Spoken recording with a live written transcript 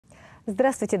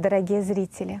Здравствуйте, дорогие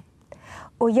зрители!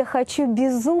 О, я хочу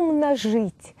безумно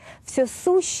жить, все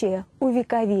сущее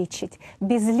увековечить,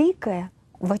 безликое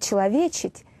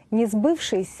вочеловечить,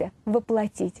 несбывшееся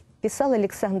воплотить. Писал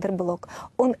Александр Блок.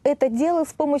 Он это делал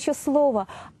с помощью слова,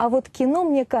 а вот кино,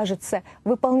 мне кажется,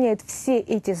 выполняет все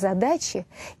эти задачи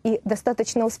и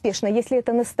достаточно успешно, если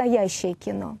это настоящее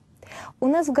кино. У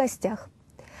нас в гостях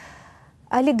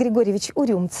Олег Григорьевич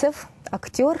Урюмцев,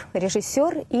 актер,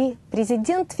 режиссер и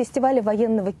президент фестиваля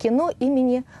военного кино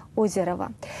имени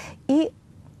Озерова. И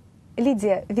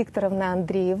Лидия Викторовна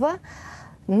Андреева,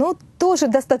 ну, тоже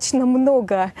достаточно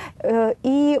много,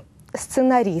 и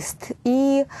сценарист,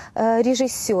 и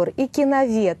режиссер, и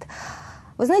киновед.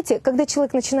 Вы знаете, когда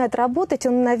человек начинает работать,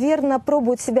 он, наверное,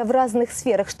 пробует себя в разных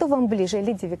сферах. Что вам ближе,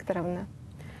 Лидия Викторовна?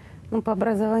 Ну, по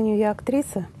образованию я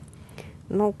актриса.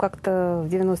 Ну, как-то в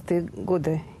 90-е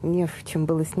годы не в чем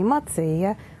было сниматься, и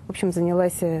я, в общем,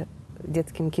 занялась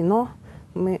детским кино.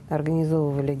 Мы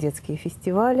организовывали детские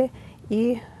фестивали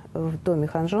и в доме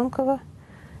Ханжонкова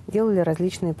делали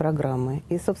различные программы.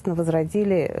 И, собственно,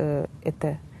 возродили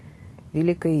это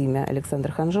великое имя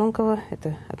Александра Ханжонкова.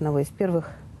 Это одного из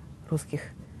первых русских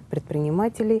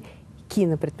предпринимателей,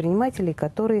 кинопредпринимателей,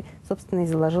 который, собственно, и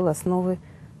заложил основы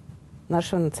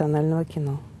нашего национального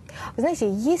кино. Вы знаете,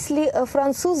 если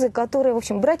французы, которые, в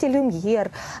общем, братья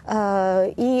Люмьер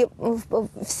и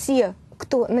все,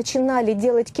 кто начинали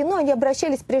делать кино, они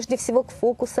обращались прежде всего к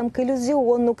фокусам, к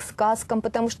иллюзиону, к сказкам,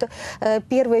 потому что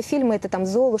первые фильмы это там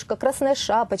 «Золушка», «Красная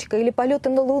шапочка» или «Полеты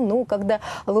на Луну», когда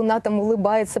Луна там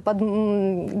улыбается, под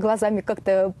глазами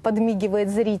как-то подмигивает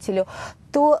зрителю,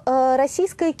 то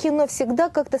российское кино всегда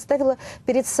как-то ставило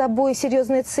перед собой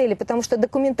серьезные цели, потому что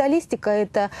документалистика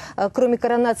это, кроме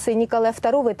коронации Николая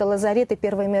II, это лазареты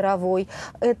Первой мировой,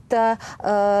 это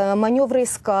маневры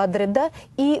эскадры, да,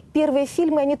 и первые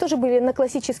фильмы, они тоже были на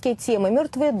классические темы,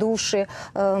 «Мертвые души»,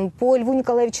 по Льву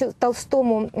Николаевичу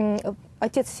Толстому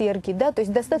 «Отец Сергий», да, то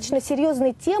есть достаточно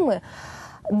серьезные темы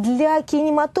для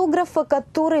кинематографа,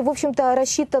 который, в общем-то,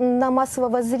 рассчитан на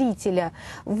массового зрителя.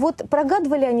 Вот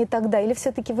прогадывали они тогда или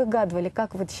все-таки выгадывали?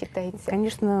 Как вы считаете?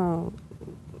 Конечно,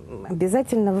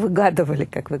 обязательно выгадывали,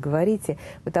 как вы говорите,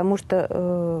 потому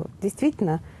что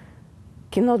действительно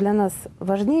кино для нас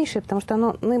важнейшее, потому что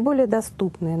оно наиболее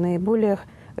доступное, наиболее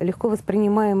легко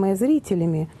воспринимаемое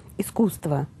зрителями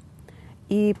искусство.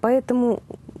 И поэтому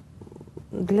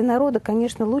для народа,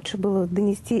 конечно, лучше было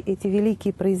донести эти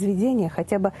великие произведения,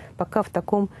 хотя бы пока в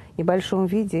таком небольшом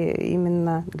виде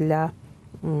именно для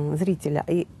зрителя.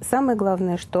 И самое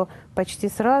главное, что почти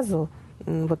сразу,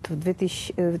 вот в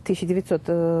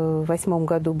 1908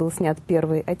 году был снят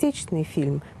первый отечественный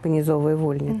фильм «Понизовая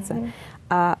вольница»,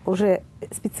 а уже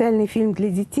специальный фильм для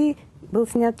детей был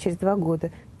снят через 2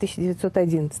 года, в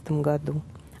 1911 году.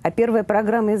 А первая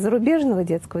программа из зарубежного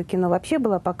детского кино вообще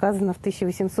была показана в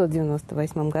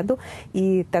 1898 году.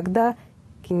 И тогда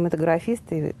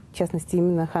кинематографисты, в частности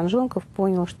именно Ханжонков,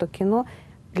 понял, что кино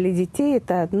для детей –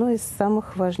 это одно из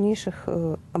самых важнейших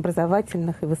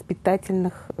образовательных и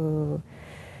воспитательных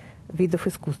видов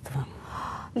искусства.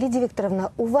 Лидия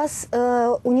Викторовна, у вас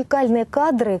уникальные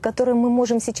кадры, которые мы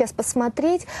можем сейчас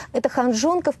посмотреть. Это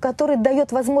Ханжонков, который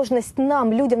дает возможность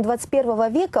нам, людям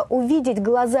 21 века, увидеть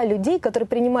глаза людей, которые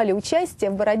принимали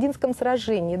участие в Бородинском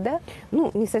сражении, да? Ну,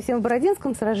 не совсем в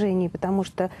Бородинском сражении, потому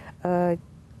что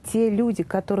те люди,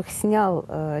 которых снял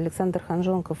Александр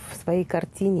Ханжонков в своей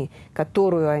картине,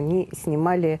 которую они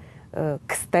снимали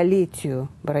к столетию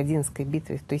Бородинской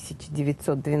битвы в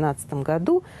 1912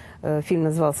 году, фильм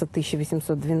назывался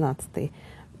 «1812»,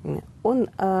 он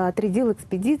отрядил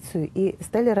экспедицию и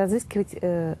стали разыскивать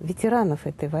ветеранов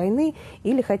этой войны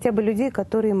или хотя бы людей,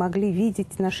 которые могли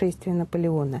видеть нашествие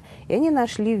Наполеона. И они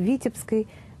нашли в Витебской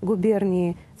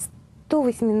губернии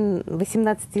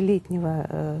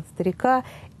 118-летнего старика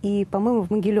и, по-моему,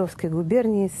 в Могилевской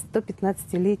губернии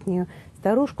 115-летнюю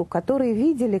старушку, которые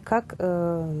видели, как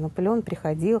Наполеон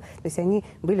приходил. То есть они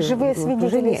были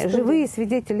живые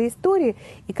свидетели истории.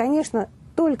 И, конечно,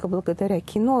 только благодаря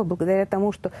кино, благодаря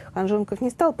тому, что Ханжонков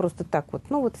не стал просто так вот,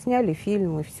 ну вот сняли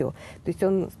фильм и все. То есть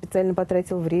он специально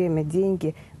потратил время,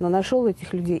 деньги, но нашел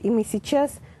этих людей. И мы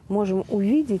сейчас можем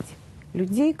увидеть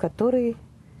людей, которые,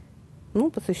 ну,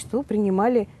 по существу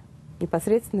принимали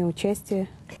непосредственное участие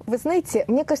Вы знаете,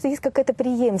 мне кажется, есть какая-то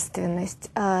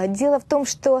преемственность. Дело в том,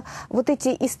 что вот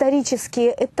эти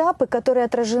исторические этапы, которые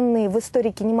отражены в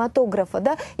истории кинематографа,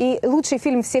 да, и лучший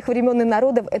фильм всех времен и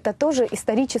народов, это тоже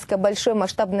историческое большое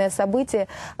масштабное событие,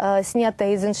 снятое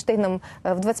Эйзенштейном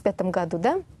в 25-м году,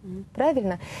 да?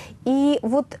 Правильно? И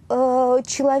вот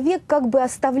человек как бы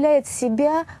оставляет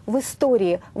себя в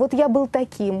истории. Вот я был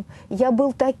таким, я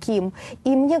был таким.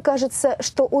 И мне кажется,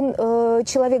 что он,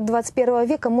 человек 21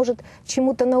 века, может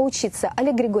чему-то научиться.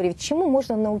 Олег Григорьевич, чему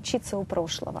можно научиться у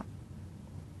прошлого?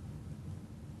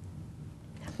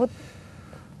 Вот.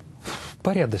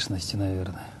 Порядочности,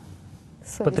 наверное.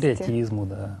 Совести. Патриотизму,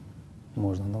 да,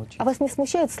 можно научиться. А вас не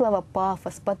смущают слова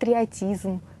пафос,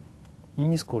 патриотизм?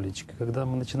 Нисколечко. Когда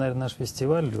мы начинали наш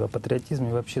фестиваль, о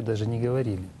патриотизме вообще даже не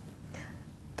говорили.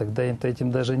 Тогда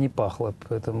этим даже не пахло.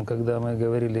 Поэтому, когда мы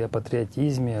говорили о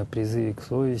патриотизме, о призыве к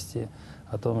совести,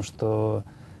 о том, что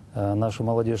нашу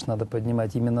молодежь надо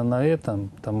поднимать именно на этом,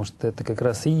 потому что это как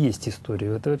раз и есть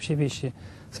история. Это вообще вещи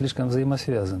слишком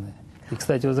взаимосвязаны. И,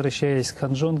 кстати, возвращаясь к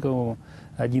Ханжонгову,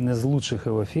 один из лучших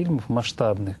его фильмов,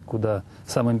 масштабных, куда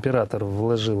сам император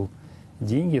вложил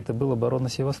деньги, это был «Оборона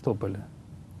Севастополя».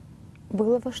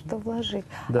 Было во что вложить.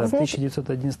 Да, в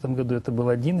 1911 году это был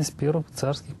один из первых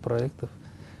царских проектов.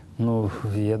 Ну,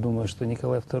 я думаю, что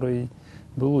Николай II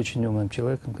был очень умным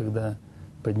человеком, когда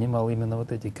поднимал именно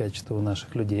вот эти качества у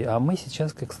наших людей. А мы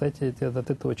сейчас, кстати, от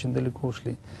этого очень далеко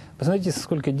ушли. Посмотрите,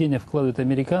 сколько денег вкладывают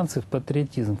американцы в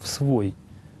патриотизм, в свой,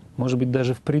 может быть,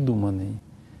 даже в придуманный.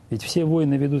 Ведь все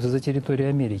войны ведутся за территорией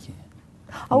Америки.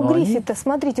 А у Гриффита,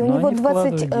 смотрите, у него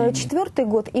 24-й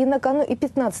год и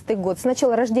 15-й год.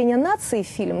 Сначала «Рождение нации»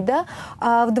 фильм, да,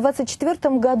 а в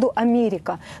 24-м году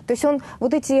 «Америка». То есть он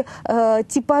вот эти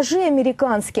типажи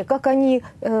американские, как они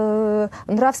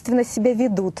нравственно себя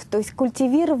ведут, то есть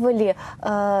культивировали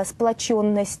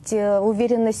сплоченность,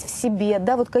 уверенность в себе,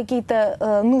 да, вот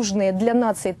какие-то нужные для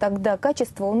нации тогда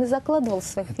качества он и закладывал в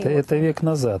своих фильмах. Это век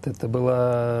назад, это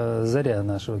была заря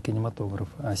нашего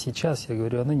кинематографа. А сейчас я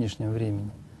говорю о нынешнем времени.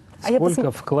 Сколько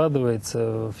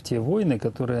вкладывается в те войны,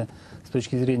 которые с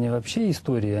точки зрения вообще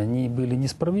истории, они были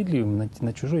несправедливыми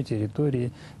на чужой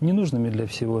территории, ненужными для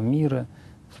всего мира.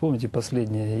 Вспомните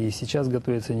последнее, и сейчас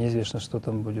готовится, неизвестно, что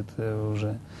там будет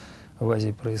уже в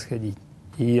Азии происходить.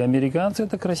 И американцы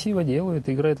это красиво делают,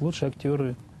 играют лучшие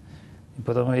актеры. И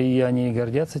потому и они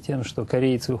гордятся тем, что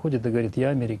корейцы уходят и говорят: я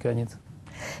американец.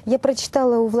 Я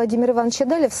прочитала у Владимира Ивановича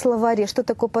Даля в словаре, что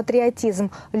такое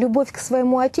патриотизм. Любовь к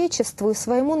своему отечеству и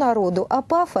своему народу. А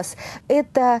пафос –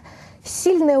 это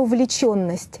сильная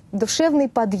увлеченность, душевный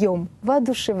подъем,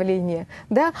 воодушевление.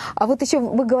 Да? А вот еще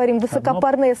мы говорим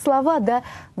высокопарные слова, да?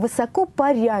 Высоко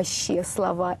парящие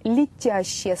слова,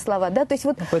 летящие слова. Да? То есть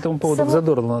вот по этому поводу к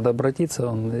Задорову надо обратиться,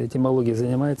 он этимологией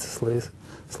занимается,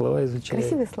 слова изучает.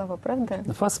 Красивые слова, правда?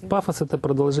 Пафос – это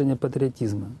продолжение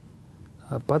патриотизма.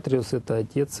 А патриос – это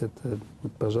отец, это,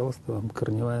 вот, пожалуйста, вам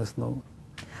корневая основа.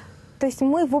 То есть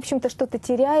мы, в общем-то, что-то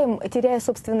теряем, теряя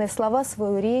собственные слова,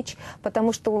 свою речь,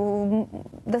 потому что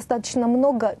достаточно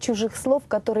много чужих слов,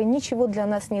 которые ничего для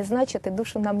нас не значат и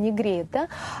душу нам не греют. Да?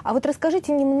 А вот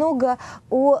расскажите немного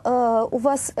у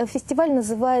вас фестиваль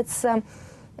называется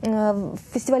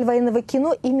 «Фестиваль военного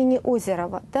кино имени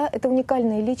Озерова». Да? Это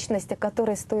уникальная личность, о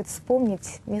которой стоит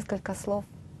вспомнить несколько слов.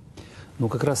 Ну,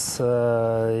 как раз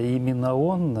именно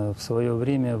он в свое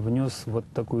время внес вот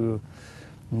такую,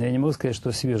 я не могу сказать,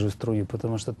 что свежую струю,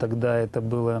 потому что тогда это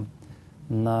было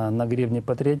на гребне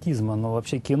патриотизма, но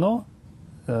вообще кино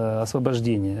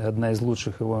 «Освобождение», одна из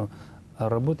лучших его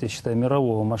работ, я считаю,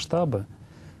 мирового масштаба.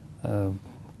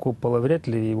 Коппола вряд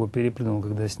ли его переплюнул,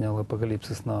 когда снял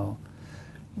 «Апокалипсис Нау».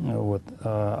 Вот.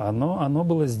 Оно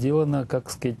было сделано,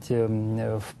 как сказать,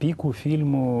 в пику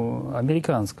фильму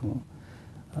американскому,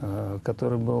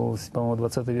 который был, по-моему,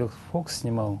 20 век Фокс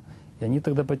снимал. И они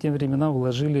тогда по тем временам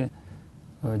вложили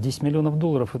 10 миллионов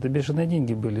долларов. Это бешеные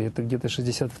деньги были. Это где-то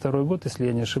 62-й год, если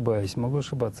я не ошибаюсь. Могу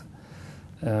ошибаться.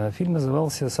 Фильм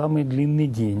назывался «Самый длинный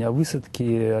день» о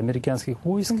высадке американских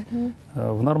войск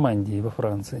в Нормандии, во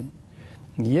Франции.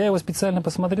 Я его специально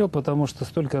посмотрел, потому что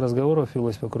столько разговоров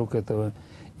велось вокруг этого.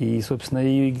 И, собственно,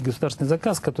 и государственный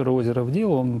заказ, который Озеров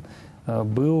делал, он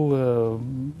был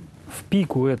в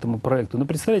пику этому проекту. Ну,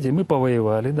 представляете, мы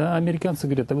повоевали, да, американцы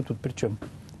говорят: а вы тут при чем?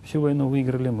 Всю войну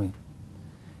выиграли мы.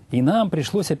 И нам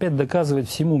пришлось опять доказывать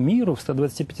всему миру, в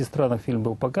 125 странах фильм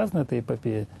был показан, эта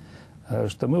эпопея,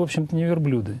 что мы, в общем-то, не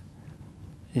верблюды.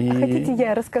 Хотите,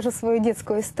 я расскажу свою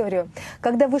детскую историю?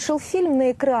 Когда вышел фильм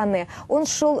на экраны, он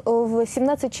шел в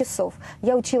 17 часов.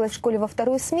 Я училась в школе во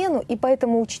вторую смену, и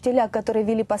поэтому учителя, которые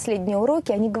вели последние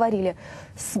уроки, они говорили,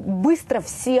 быстро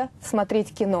все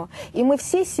смотреть кино. И мы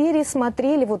все серии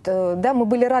смотрели, вот, да, мы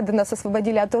были рады, нас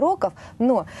освободили от уроков,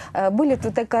 но была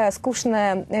тут такая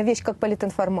скучная вещь, как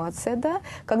политинформация, да,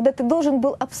 когда ты должен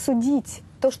был обсудить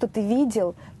то, что ты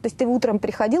видел. То есть ты утром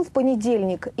приходил в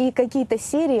понедельник, и какие-то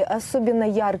серии особенно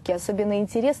яркие, особенно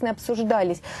интересные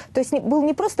обсуждались. То есть был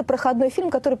не просто проходной фильм,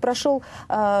 который прошел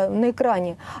на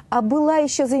экране, а была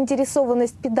еще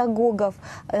заинтересованность педагогов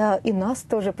и нас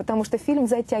тоже, потому что фильм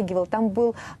затягивал. Там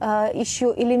был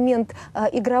еще элемент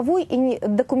игровой и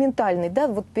документальный, да,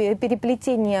 вот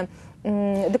переплетение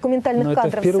документальных Но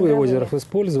кадров. Это впервые Озеров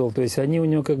использовал, то есть они у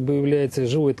него как бы являются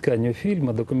живой тканью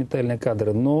фильма, документальные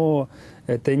кадры, но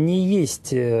это не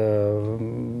есть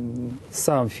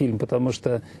сам фильм, потому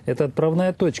что это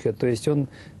отправная точка, то есть он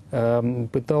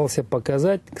пытался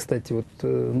показать, кстати, вот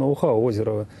ноу-хау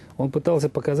Озерова, он пытался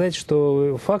показать,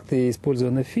 что факты,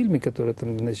 использованные в фильме, которые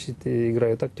там, значит,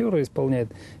 играют актеры, исполняют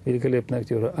великолепные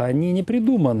актеры, они не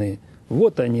придуманы.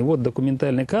 Вот они, вот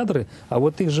документальные кадры, а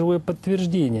вот их живое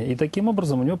подтверждение. И таким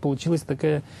образом у него получилась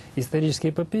такая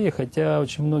историческая эпопея, хотя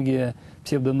очень многие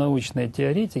псевдонаучные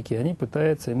теоретики, они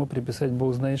пытаются ему приписать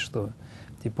бог знает что.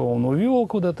 Типа он увел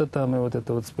куда-то там, и вот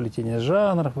это вот сплетение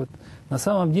жанров. Вот. На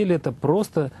самом деле это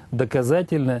просто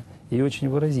доказательно и очень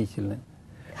выразительно.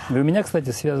 И у меня, кстати,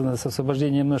 связано с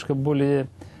освобождением немножко более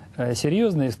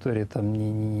серьезная история, там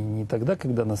не тогда,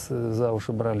 когда нас за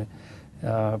уши брали.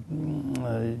 Я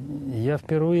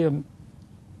впервые,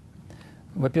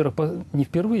 во-первых, не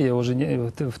впервые, я уже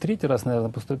в третий раз,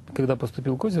 наверное, когда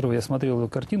поступил к Озерову, я смотрел его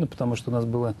картину, потому что у нас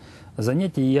было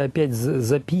занятие, и я опять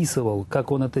записывал,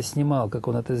 как он это снимал, как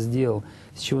он это сделал,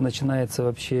 с чего начинается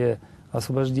вообще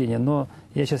освобождение. Но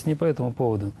я сейчас не по этому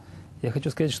поводу. Я хочу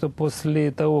сказать, что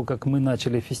после того, как мы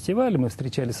начали фестиваль, мы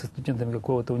встречались со студентами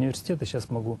какого-то университета,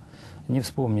 сейчас могу не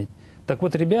вспомнить. Так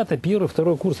вот, ребята, первый,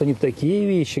 второй курс, они такие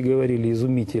вещи говорили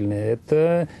изумительные.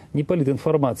 Это не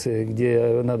политинформация,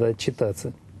 где надо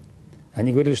отчитаться.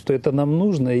 Они говорили, что это нам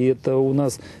нужно, и это у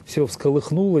нас все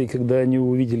всколыхнуло, и когда они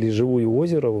увидели живую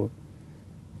Озерову,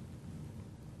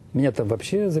 меня там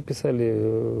вообще записали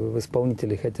в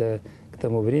исполнители, хотя к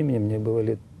тому времени мне было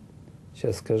лет,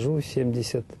 сейчас скажу,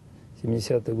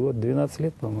 70-й год, 12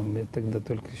 лет, по-моему, я тогда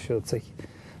только еще от Сахи.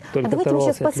 А давайте мы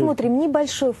сейчас посмотрим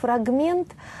небольшой фрагмент.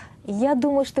 Я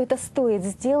думаю, что это стоит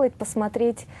сделать,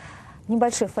 посмотреть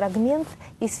небольшой фрагмент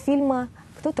из фильма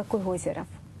 «Кто такой Озеров?».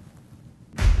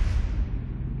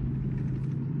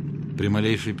 При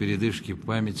малейшей передышке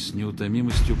память с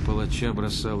неутомимостью палача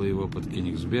бросала его под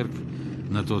Кенигсберг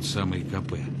на тот самый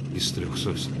КП из 3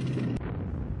 сосен.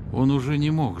 Он уже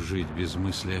не мог жить без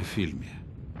мысли о фильме,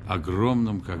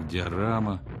 огромном, как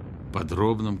диорама,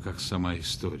 подробном, как сама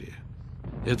история.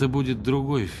 Это будет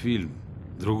другой фильм,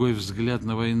 другой взгляд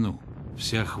на войну,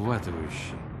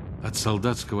 всеохватывающий, от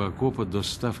солдатского окопа до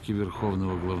ставки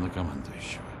верховного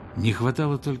главнокомандующего. Не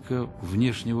хватало только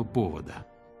внешнего повода.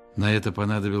 На это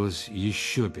понадобилось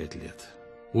еще 5 лет.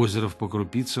 Озеров по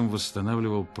крупицам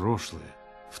восстанавливал прошлое,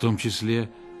 в том числе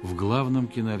в главном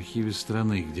киноархиве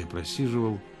страны, где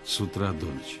просиживал с утра до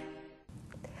ночи.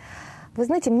 Вы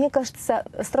знаете, мне кажется,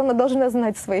 страна должна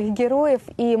знать своих героев,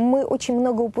 и мы очень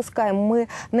много упускаем. Мы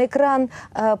на экран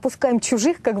пускаем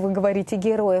чужих, как вы говорите,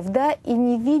 героев, да, и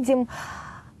не видим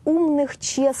умных,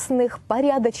 честных,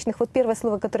 порядочных. Вот первое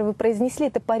слово, которое вы произнесли,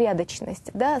 это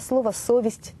порядочность, да, слово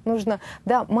совесть нужно,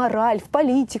 да, мораль, в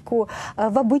политику,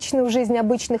 в обычную жизнь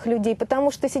обычных людей,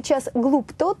 потому что сейчас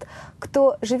глуп тот,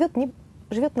 кто живет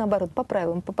наоборот, по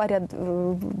правилам,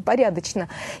 порядочно.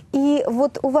 И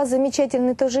вот у вас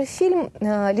замечательный тоже фильм,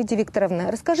 Лидия Викторовна.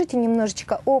 Расскажите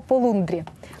немножечко о Полундре.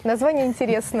 Название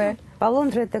интересное.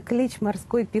 Полундра – это клич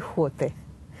морской пехоты.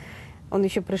 Он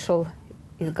еще пришел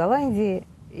из Голландии,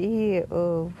 и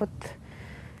вот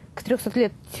к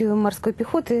 300-летию морской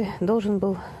пехоты должен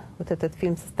был вот этот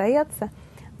фильм состояться.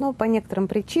 Но по некоторым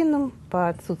причинам, по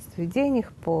отсутствию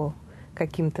денег, по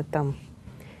каким-то там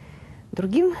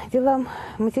другим делам,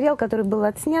 материал, который был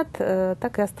отснят,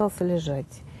 так и остался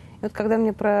лежать. И вот когда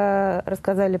мне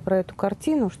рассказали про эту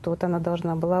картину, что вот она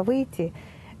должна была выйти,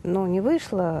 но не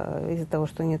вышла из-за того,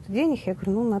 что нет денег, я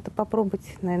говорю, ну, надо попробовать,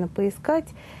 наверное, поискать.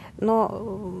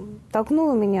 Но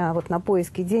толкнуло меня вот на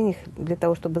поиски денег для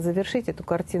того, чтобы завершить эту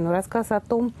картину, рассказ о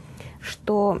том,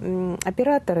 что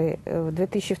операторы в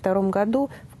 2002 году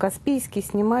в Каспийске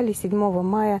снимали 7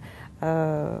 мая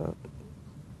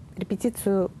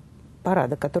репетицию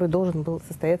парада, который должен был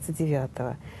состояться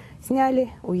 9-го. Сняли,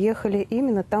 уехали.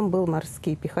 Именно там был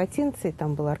морские пехотинцы,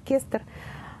 там был оркестр.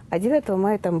 А 9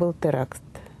 мая там был теракт,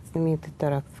 знаменитый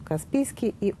теракт в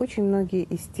Каспийске, и очень многие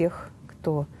из тех,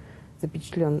 кто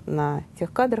запечатлен на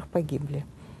тех кадрах, погибли.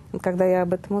 И когда я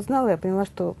об этом узнала, я поняла,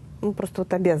 что просто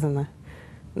вот обязана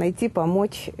найти,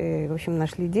 помочь. В общем,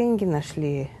 нашли деньги,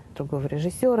 нашли другого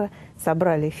режиссера,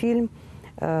 собрали фильм.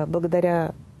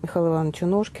 Благодаря Михаилу Ивановичу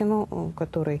Ножкину,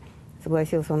 который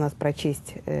согласился у нас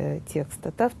прочесть текст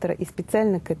от автора, и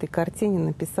специально к этой картине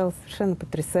написал совершенно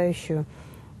потрясающую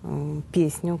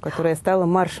песню, которая стала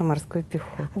маршем морской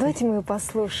пехоты. Давайте мы ее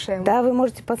послушаем. Да, вы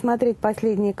можете посмотреть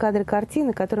последние кадры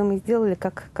картины, которые мы сделали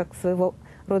как своего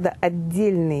рода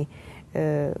отдельный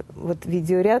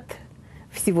видеоряд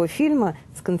всего фильма,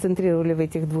 сконцентрировали в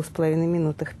этих 2,5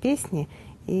 минутах песни,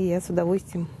 и я с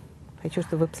удовольствием хочу,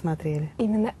 чтобы вы посмотрели.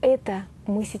 Именно это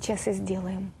мы сейчас и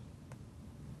сделаем.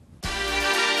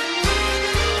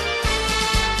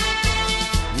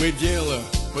 Мы дело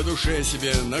по душе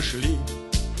себе нашли,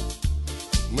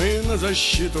 мы на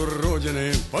защиту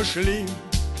Родины пошли,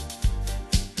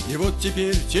 и вот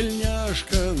теперь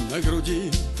тельняшка на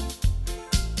груди,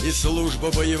 и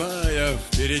служба боевая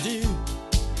впереди,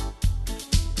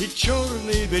 и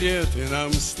черные береты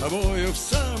нам с тобою в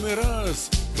самый раз.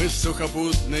 Мы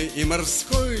сухопутный и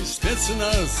морской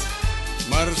спецназ.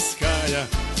 Морская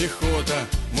пехота,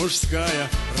 мужская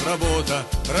работа,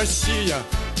 Россия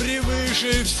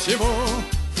превыше всего.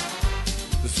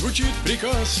 Звучит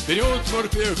приказ «Вперед,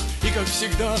 морпех!» И, как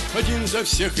всегда, один за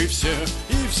всех и все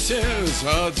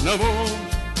за одного.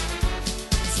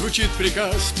 Звучит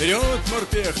приказ «Вперед,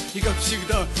 морпех!» И, как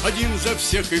всегда, один за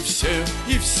всех и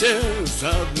все за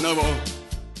одного.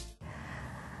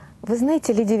 Вы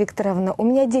знаете, Лидия Викторовна, у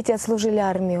меня дети отслужили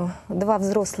армию, 2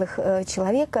 взрослых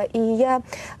человека, и я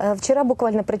вчера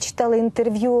буквально прочитала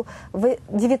интервью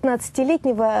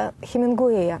 19-летнего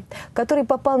Хемингуэя, который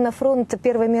попал на фронт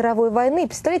Первой мировой войны.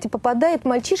 Представляете, попадает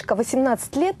мальчишка,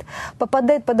 18 лет,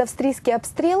 попадает под австрийский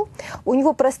обстрел, у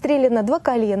него прострелено 2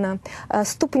 колена,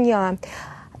 ступня,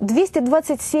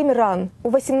 227 ран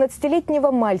у 18-летнего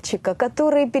мальчика,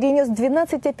 который перенес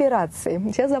 12 операций.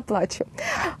 Сейчас заплачу.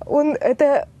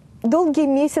 Это долгие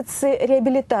месяцы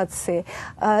реабилитации.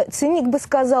 Циник бы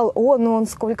сказал: он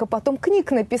сколько потом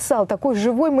книг написал, такой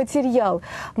живой материал.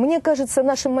 Мне кажется,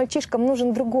 нашим мальчишкам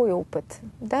нужен другой опыт.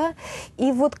 Да?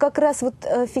 И вот как раз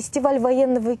фестиваль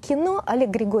военного кино, Олег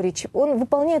Григорьевич, он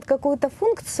выполняет какую-то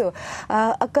функцию,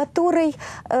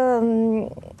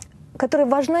 которая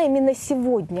важна именно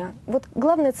сегодня. Вот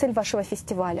главная цель вашего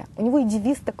фестиваля. У него и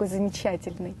девиз такой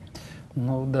замечательный.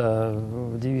 Ну да,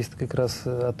 девиз как раз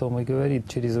о том и говорит: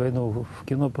 через войну в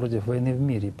кино против войны в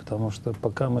мире. Потому что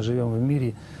пока мы живем в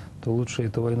мире, то лучше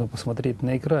эту войну посмотреть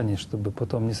на экране, чтобы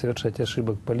потом не совершать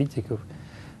ошибок политиков,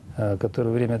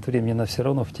 которые время от времени нас все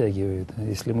равно втягивают.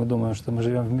 Если мы думаем, что мы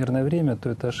живем в мирное время, то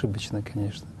это ошибочно,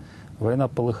 конечно. Война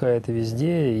полыхает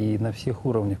везде и на всех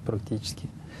уровнях практически.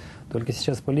 Только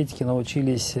сейчас политики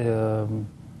научились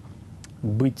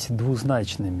быть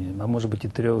двузначными, а может быть и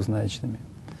трехзначными.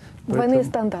 Двойные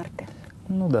стандарты.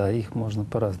 Ну да, их можно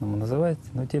по-разному называть,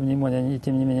 но тем не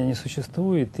менее они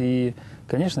существуют. И,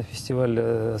 конечно, фестиваль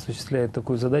осуществляет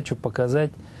такую задачу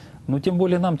показать, тем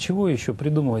более нам чего еще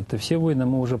придумывать-то? Все войны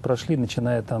мы уже прошли,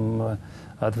 начиная там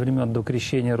от времен до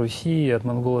крещения Руси, от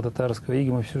монголо-татарского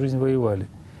ига мы всю жизнь воевали.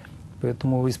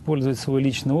 Поэтому использовать свой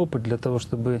личный опыт для того,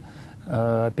 чтобы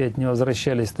опять не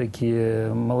возвращались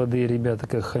такие молодые ребята,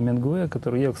 как Хемингуэй,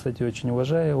 который я, кстати, очень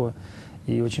уважаю его,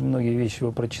 и очень многие вещи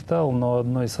его прочитал, но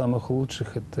одно из самых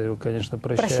лучших — это, конечно,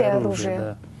 «Прощай, оружие».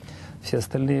 Да. Все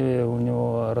остальные у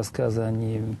него рассказы,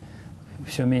 они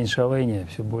все меньше о войне,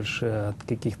 все больше от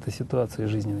каких-то ситуаций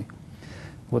жизненных.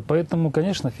 Вот поэтому,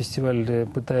 конечно, фестиваль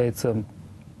пытается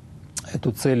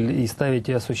эту цель и ставить,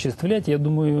 и осуществлять. Я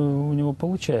думаю, у него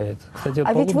получается. Кстати,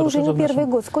 а ведь вы уже не первый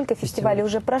год. Сколько фестивалей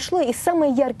уже прошло? И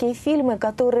самые яркие фильмы,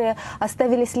 которые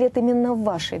оставили след именно в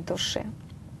вашей душе?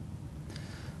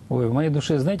 Ой, в моей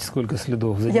душе знаете, сколько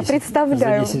следов за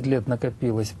 10 лет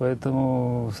накопилось,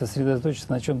 поэтому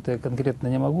сосредоточиться на чем-то я конкретно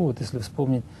не могу. Вот если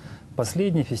вспомнить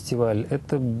последний фестиваль,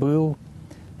 это был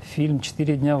фильм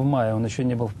 «4 дня в мае». Он еще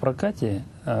не был в прокате.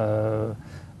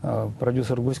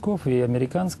 Продюсер Гуськов и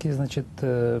американский, значит,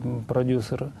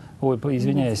 продюсер,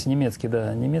 извиняюсь, немецкий,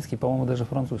 да, немецкий, по-моему, даже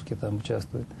французский там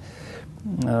участвует.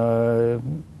 Это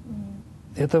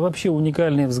вообще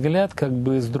уникальный взгляд как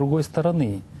бы с другой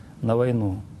стороны на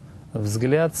войну.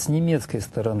 Взгляд с немецкой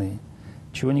стороны,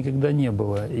 чего никогда не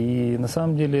было. И на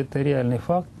самом деле это реальный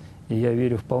факт, и я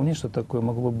верю вполне, что такое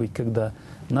могло быть, когда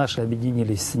наши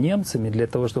объединились с немцами для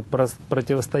того, чтобы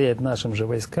противостоять нашим же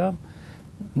войскам,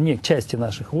 части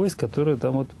наших войск, которые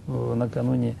там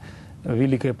накануне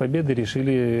Великой Победы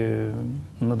решили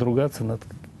надругаться над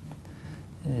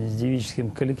с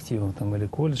девическим коллективом там, или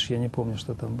колледж, я не помню,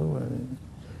 что там было.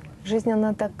 Жизнь,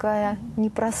 она такая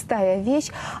непростая вещь.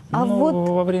 А ну, вот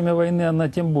во время войны она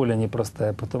тем более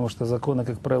непростая, потому что законы,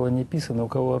 как правило, не писаны. У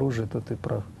кого оружие, тот и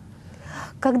прав.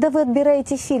 когда вы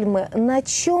отбираете фильмы, на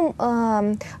чем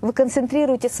вы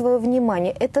концентрируете свое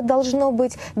внимание? Это должно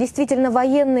быть действительно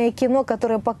военное кино,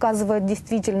 которое показывает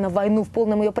действительно войну в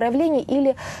полном ее проявлении,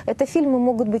 или это фильмы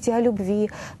могут быть и о любви,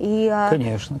 и о...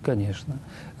 Конечно, конечно.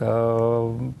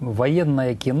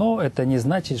 Военное кино – это не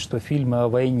значит, что фильмы о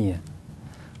войне.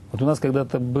 Вот у нас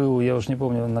когда-то был, я уж не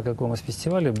помню, на каком из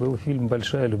фестивале, был фильм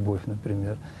 «Большая любовь»,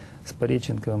 например, с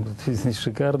Пореченковым.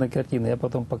 Шикарная картина. Я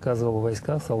потом показывал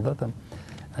войска солдатам.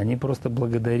 Они просто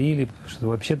благодарили, что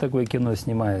вообще такое кино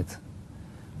снимается.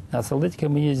 А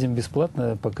солдатикам мы ездим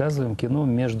бесплатно, показываем кино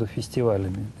между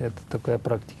фестивалями. Это такая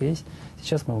практика есть.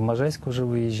 Сейчас мы в Можайск уже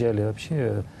выезжали,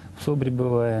 вообще в Собре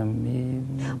бываем. И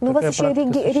ну, у вас еще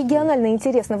регионально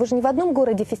интересно. Вы же не в одном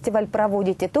городе фестиваль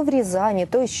проводите, то в Рязани,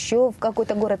 то еще в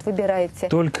какой-то город выбираете.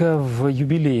 Только в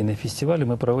юбилейные фестивали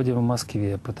мы проводим в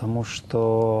Москве, потому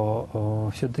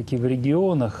что все-таки в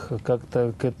регионах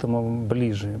как-то к этому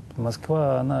ближе.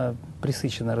 Москва, она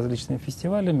пресыщена различными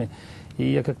фестивалями. И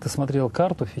я как-то смотрел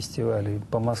карту фестивалей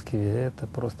по Москве, это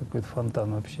просто какой-то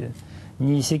фонтан вообще.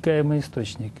 Неиссякаемый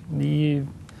источник. И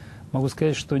могу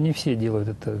сказать, что не все делают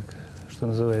это, что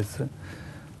называется,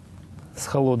 с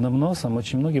холодным носом.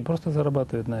 Очень многие просто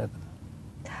зарабатывают на этом.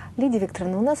 Лидия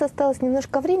Викторовна, у нас осталось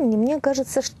немножко времени. Мне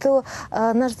кажется, что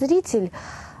наш зритель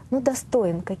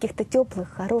достоин каких-то теплых,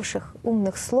 хороших,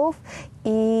 умных слов,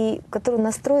 и которые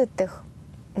настроят их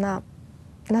на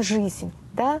жизнь.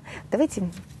 Да? Давайте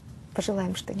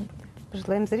пожелаем что-нибудь.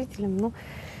 Пожелаем зрителям. Ну,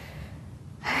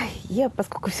 я,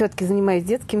 поскольку все-таки занимаюсь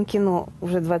детским кино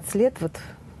уже 20 лет, вот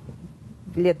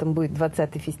летом будет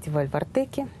 20-й фестиваль в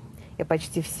Артеке. Я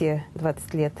почти все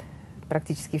 20 лет,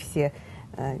 практически все,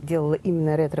 делала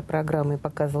именно ретро-программы и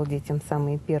показывала детям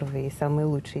самые первые и самые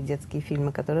лучшие детские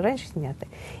фильмы, которые раньше сняты.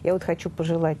 Я вот хочу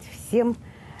пожелать всем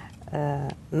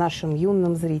нашим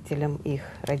юным зрителям, их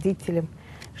родителям,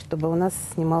 чтобы у нас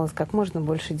снималось как можно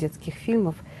больше детских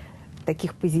фильмов,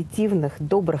 таких позитивных,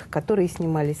 добрых, которые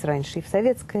снимались раньше и в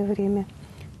советское время.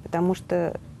 Потому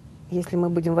что если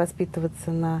мы будем воспитываться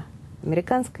на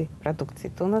американской продукции,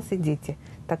 то у нас и дети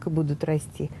так и будут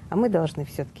расти. А мы должны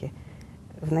все-таки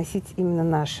вносить именно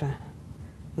наше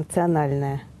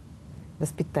национальное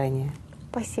воспитание.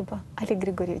 Спасибо, Олег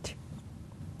Григорьевич.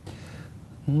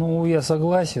 Ну, я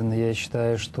согласен. Я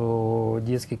считаю, что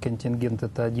детский контингент –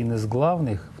 это один из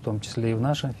главных, в том числе и в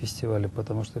нашем фестивале,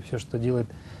 потому что все, что делает,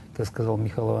 как сказал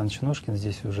Михаил Иванович Ножкин,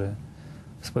 здесь уже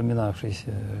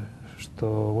вспоминавшийся,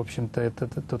 что, в общем-то, это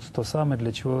то самое,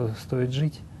 для чего стоит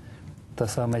жить. Та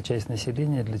самая часть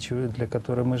населения, для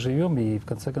которой мы живем, и в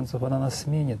конце концов она нас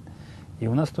сменит. И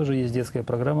у нас тоже есть детская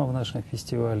программа в нашем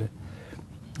фестивале.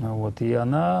 Вот, и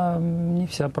она не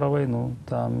вся про войну.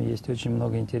 Там есть очень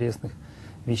много интересных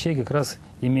вещей, как раз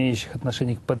имеющих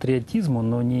отношение к патриотизму,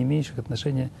 но не имеющих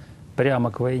отношения прямо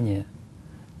к войне.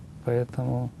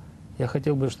 Поэтому я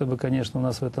хотел бы, чтобы, конечно, у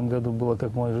нас в этом году было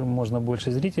как можно больше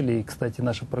зрителей. И, кстати,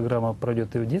 наша программа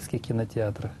пройдет и в детских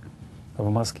кинотеатрах в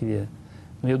Москве.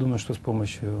 Но я думаю, что с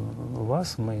помощью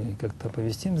вас мы как-то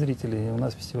оповестим зрителей. У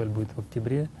нас фестиваль будет в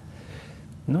октябре.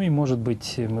 Ну и, может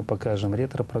быть, мы покажем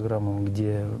ретро-программу,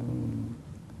 где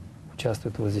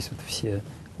участвуют вот здесь вот все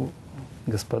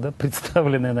господа,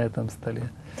 представленные на этом столе.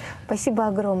 Спасибо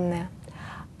огромное.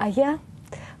 А я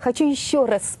хочу еще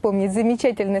раз вспомнить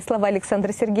замечательные слова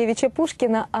Александра Сергеевича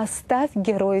Пушкина «Оставь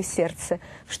герою сердце».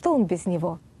 Что он без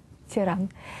него? Тиран.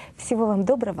 Всего вам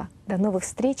доброго, до новых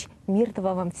встреч,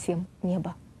 мирного вам всем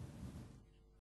неба.